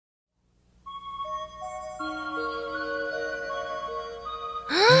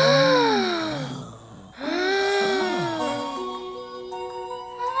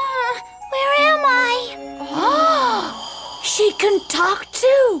can talk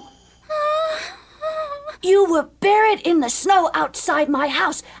too. You were buried in the snow outside my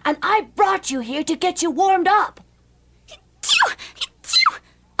house, and I brought you here to get you warmed up.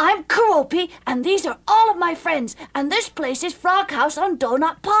 I'm Keroppi, and these are all of my friends, and this place is Frog House on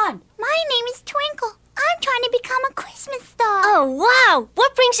Donut Pond. My name is Twinkle. I'm trying to become a Christmas star. Oh, wow!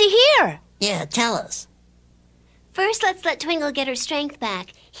 What brings you here? Yeah, tell us. First, let's let Twinkle get her strength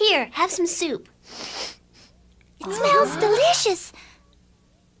back. Here, have some soup. It smells delicious.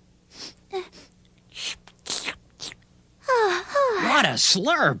 What a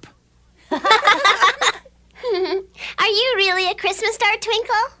slurp! Are you really a Christmas star,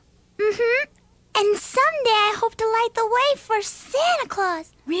 Twinkle? Mm-hmm. And someday I hope to light the way for Santa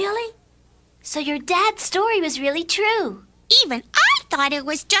Claus. Really? So your dad's story was really true. Even I thought it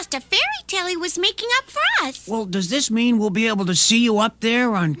was just a fairy tale he was making up for us. Well, does this mean we'll be able to see you up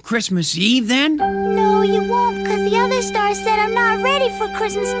there on Christmas Eve then? No, you won't, because the other stars said I'm not ready for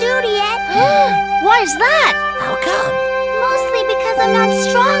Christmas duty yet. Why is that? How come? Mostly because I'm not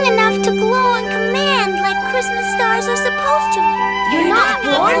strong enough to glow and command like Christmas stars are supposed to. You're not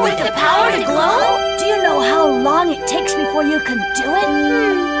born with the power to glow? Do you know how long it takes before you can do it?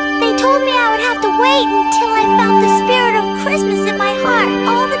 They told me I would have to wait until I felt the spirit of Christmas in my heart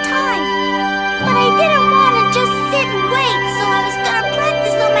all the time. But I didn't want to just sit and wait, so I was going to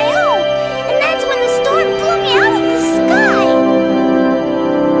practice on my own. And that's when the storm blew me out of the sky.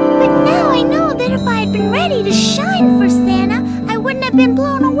 But now I know that if I had been ready to shine for Santa, I wouldn't have been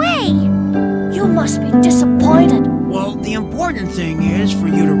blown away. You must be disappointed. Well, the important thing is for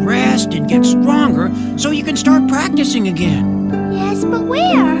you to rest and get stronger so you can start practicing again. Yes, but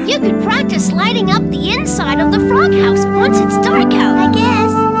where? You could practice lighting up the inside of the frog house once it's dark out. I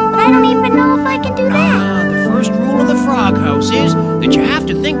guess, but I don't even know if I can do that. The first rule of the frog house is that you have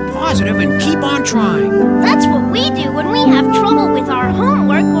to think positive and keep on trying.